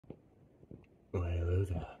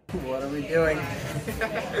What are we doing?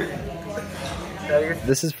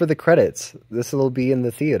 This is for the credits. This will be in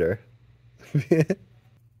the theater.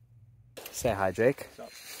 Say hi, Jake.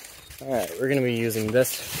 Alright, we're gonna be using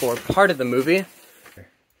this for part of the movie.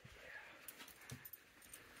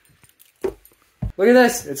 Look at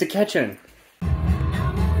this! It's a kitchen.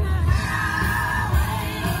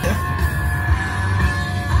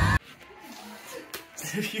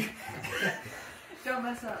 Don't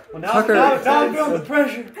mess up. Well, now, Tucker, now I'm feeling the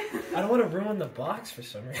pressure. I don't want to ruin the box for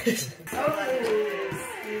some reason.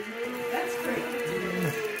 That's great.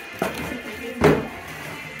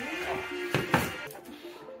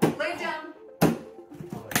 Lay down.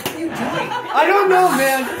 What are you doing? I don't know,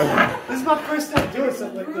 man. This is my first time doing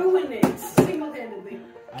something like this. Ruin it single-handedly.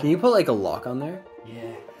 can you put like a lock on there?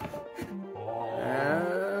 Yeah.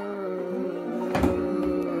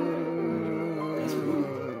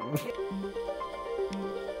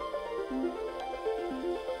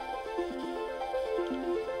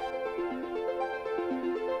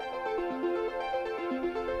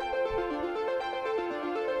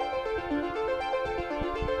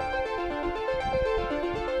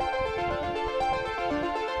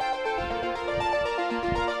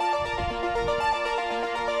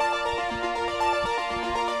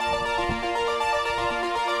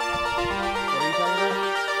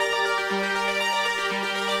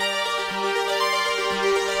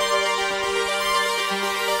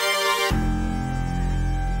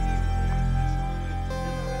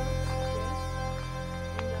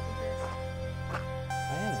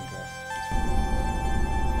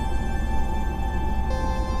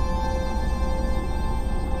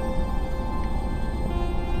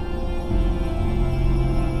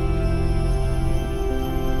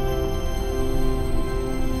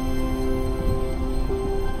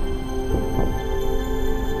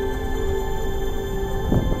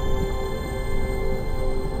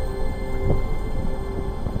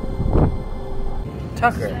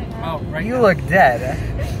 Tucker, Oh, right you now. look dead.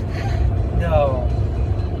 No.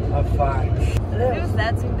 I'm fine. It was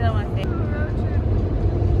that zoomed on my face.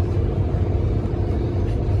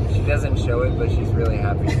 She doesn't show it, but she's really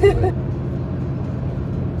happy to do it.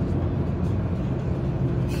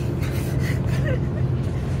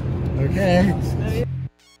 Okay.